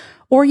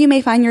 Or you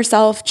may find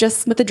yourself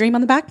just with a dream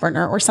on the back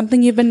burner, or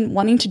something you've been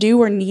wanting to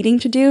do or needing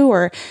to do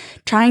or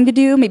trying to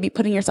do, maybe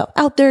putting yourself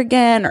out there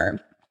again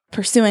or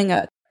pursuing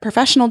a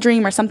professional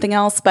dream or something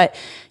else, but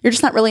you're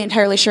just not really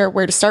entirely sure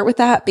where to start with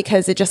that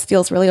because it just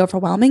feels really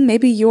overwhelming.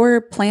 Maybe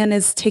your plan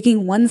is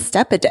taking one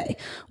step a day,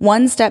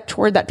 one step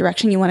toward that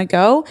direction you want to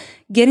go,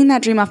 getting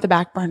that dream off the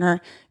back burner,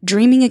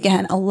 dreaming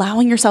again,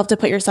 allowing yourself to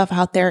put yourself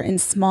out there in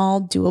small,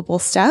 doable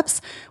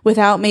steps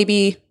without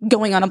maybe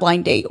going on a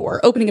blind date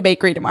or opening a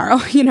bakery tomorrow.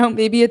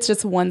 Maybe it's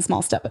just one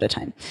small step at a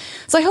time.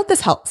 So I hope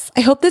this helps.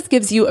 I hope this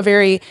gives you a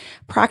very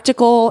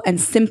practical and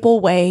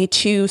simple way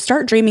to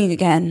start dreaming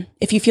again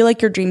if you feel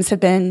like your dreams have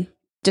been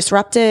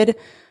disrupted,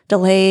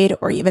 delayed,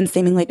 or even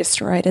seemingly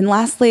destroyed. And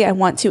lastly, I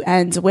want to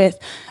end with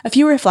a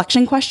few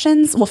reflection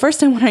questions. Well,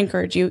 first, I want to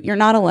encourage you, you're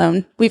not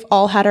alone. We've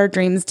all had our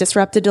dreams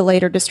disrupted,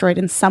 delayed, or destroyed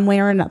in some way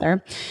or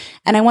another.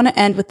 And I want to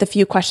end with the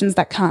few questions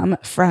that come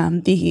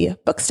from the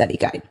book study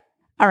guide.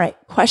 All right.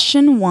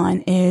 Question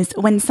 1 is,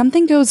 when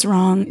something goes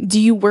wrong, do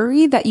you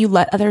worry that you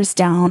let others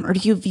down, or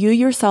do you view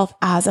yourself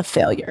as a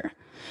failure?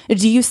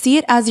 Do you see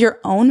it as your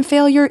own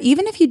failure,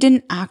 even if you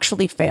didn't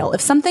actually fail?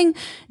 If something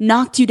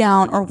knocked you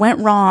down or went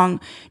wrong,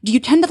 do you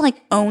tend to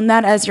own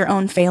that as your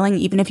own failing,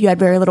 even if you had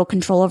very little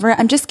control over it?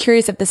 I'm just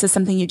curious if this is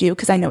something you do,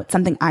 because I know it's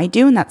something I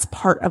do. And that's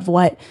part of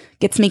what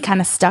gets me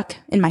kind of stuck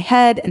in my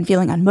head and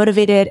feeling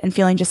unmotivated and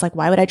feeling just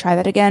why would I try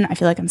that again? I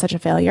feel like I'm such a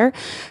failure.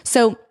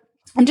 So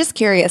I'm just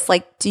curious,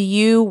 do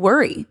you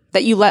worry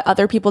that you let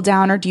other people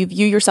down, or do you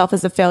view yourself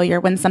as a failure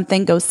when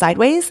something goes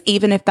sideways,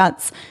 even if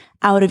that's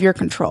out of your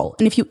control?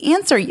 And if you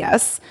answer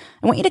yes,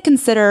 I want you to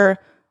consider,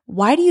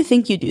 why do you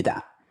think you do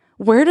that?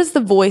 Where does the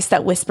voice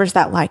that whispers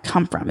that lie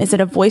come from? Is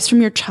it a voice from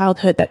your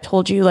childhood that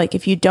told you,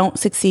 if you don't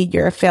succeed,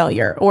 you're a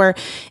failure? Or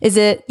is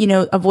it,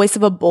 a voice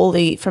of a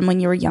bully from when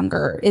you were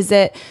younger? Is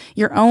it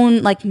your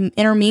own,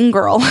 inner mean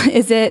girl?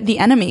 Is it the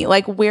enemy?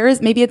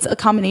 Maybe it's a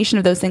combination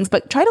of those things,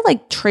 but try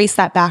to trace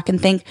that back and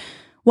think,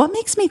 what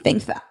makes me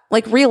think that?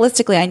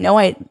 Realistically, I know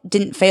I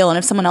didn't fail. And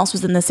if someone else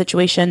was in this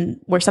situation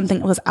where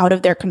something was out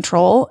of their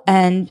control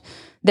and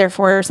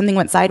therefore something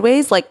went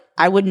sideways,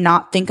 I would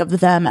not think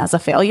of them as a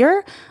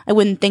failure. I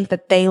wouldn't think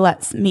that they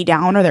let me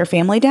down or their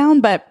family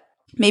down. But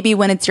maybe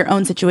when it's your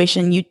own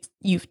situation,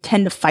 you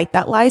tend to fight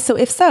that lie. So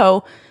if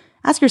so,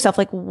 ask yourself,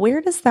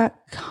 where does that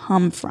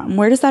come from?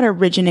 Where does that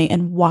originate?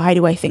 And why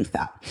do I think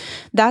that?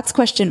 That's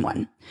question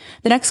 1.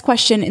 The next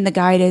question in the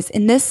guide is,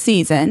 in this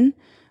season,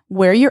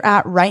 where you're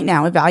at right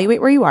now,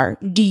 evaluate where you are.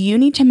 Do you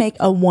need to make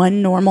a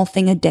one normal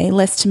thing a day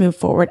list to move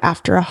forward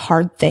after a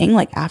hard thing,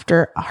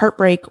 after a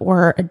heartbreak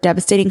or a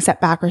devastating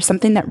setback or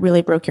something that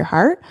really broke your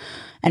heart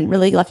and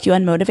really left you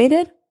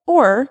unmotivated?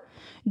 Or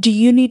do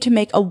you need to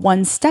make a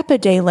one step a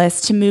day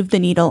list to move the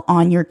needle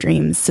on your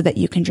dreams so that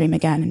you can dream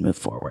again and move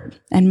forward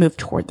and move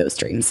toward those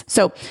dreams?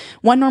 So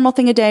one normal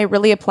thing a day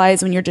really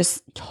applies when you're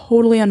just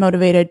totally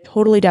unmotivated,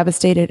 totally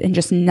devastated, and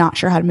just not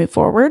sure how to move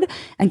forward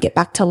and get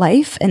back to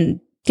life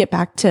and get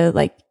back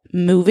to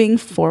moving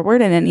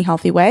forward in any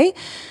healthy way.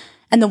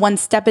 And the one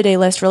step a day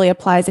list really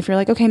applies if you're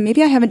okay,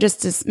 maybe I haven't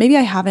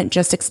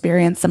just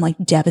experienced some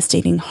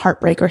devastating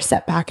heartbreak or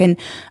setback in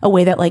a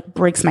way that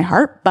breaks my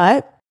heart,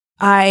 but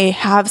I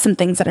have some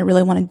things that I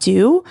really want to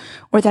do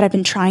or that I've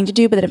been trying to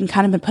do, but that have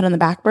kind of been put on the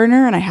back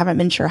burner, and I haven't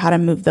been sure how to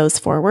move those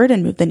forward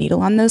and move the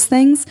needle on those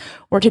things,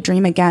 or to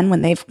dream again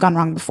when they've gone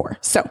wrong before.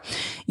 So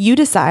you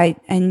decide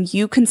and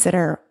you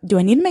consider, do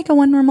I need to make a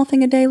one normal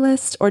thing a day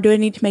list, or do I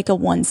need to make a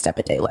one step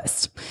a day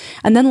list?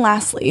 And then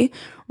lastly,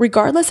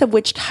 regardless of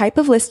which type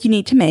of list you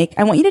need to make,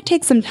 I want you to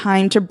take some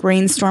time to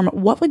brainstorm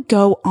what would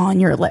go on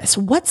your list.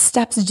 What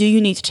steps do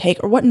you need to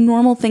take, or what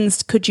normal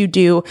things could you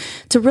do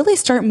to really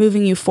start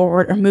moving you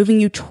forward or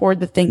moving you toward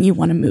the thing you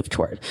want to move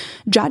toward?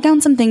 Jot down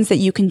some things that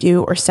you can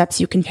do or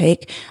steps you can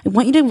take. I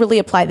want you to really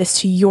apply this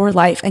to your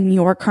life and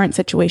your current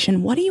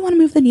situation. What do you want to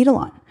move the needle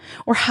on?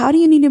 Or how do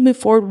you need to move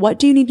forward? What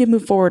do you need to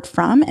move forward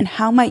from? And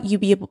how might you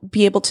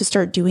be able to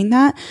start doing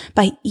that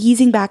by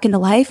easing back into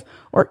life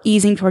or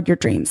easing toward your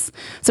dreams?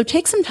 So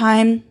take some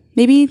time,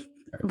 maybe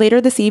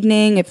later this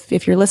evening,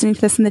 if you're listening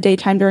to this in the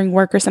daytime during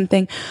work or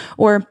something,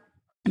 or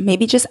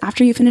maybe just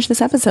after you finish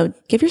this episode,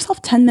 give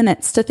yourself 10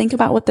 minutes to think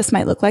about what this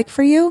might look like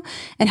for you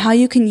and how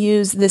you can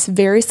use this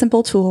very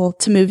simple tool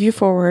to move you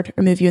forward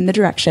or move you in the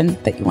direction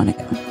that you want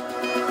to go.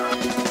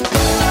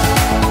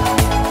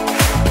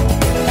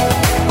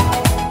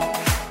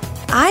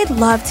 I'd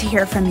love to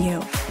hear from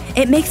you.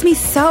 It makes me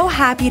so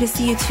happy to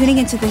see you tuning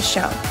into this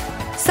show.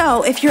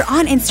 So if you're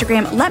on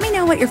Instagram, let me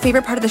know what your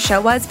favorite part of the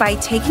show was by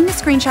taking a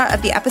screenshot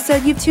of the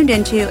episode you've tuned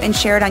into and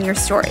share it on your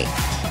story.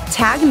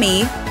 Tag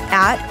me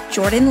at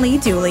Jordan Lee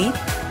Dooley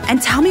and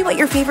tell me what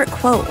your favorite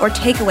quote or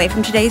takeaway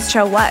from today's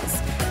show was,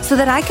 so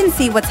that I can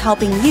see what's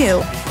helping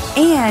you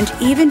and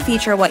even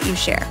feature what you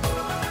share.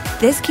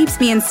 This keeps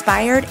me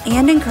inspired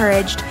and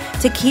encouraged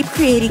to keep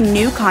creating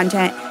new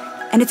content,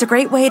 and it's a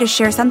great way to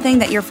share something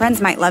that your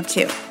friends might love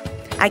too.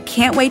 I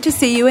can't wait to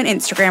see you in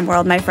Instagram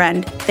world, my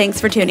friend.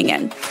 Thanks for tuning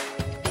in.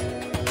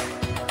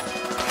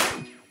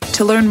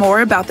 To learn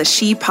more about the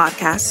She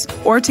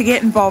Podcast or to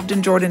get involved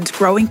in Jordan's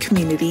growing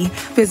community,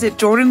 visit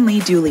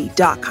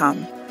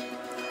jordanleedooley.com.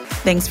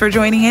 Thanks for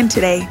joining in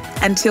today.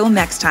 Until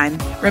next time,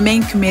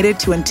 remain committed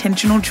to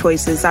intentional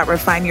choices that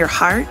refine your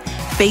heart,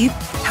 faith,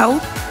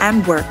 health,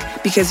 and work,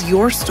 because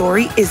your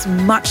story is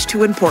much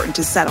too important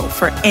to settle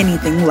for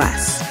anything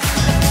less.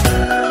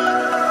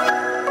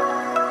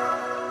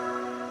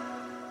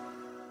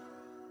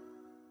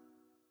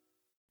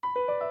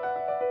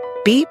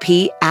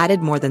 BP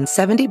added more than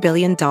 $70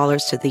 billion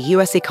to the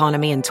U.S.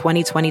 economy in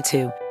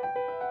 2022.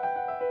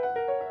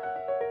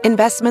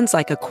 Investments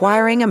like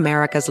acquiring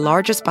America's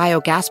largest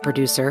biogas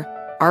producer,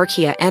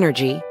 Archaea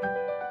Energy,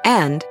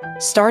 and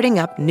starting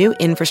up new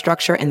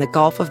infrastructure in the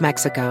Gulf of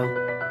Mexico.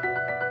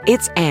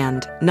 It's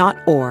and, not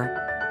or.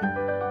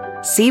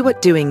 See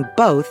what doing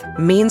both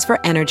means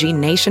for energy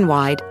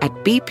nationwide at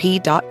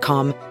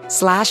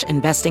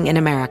bp.com/investing in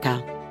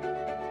America.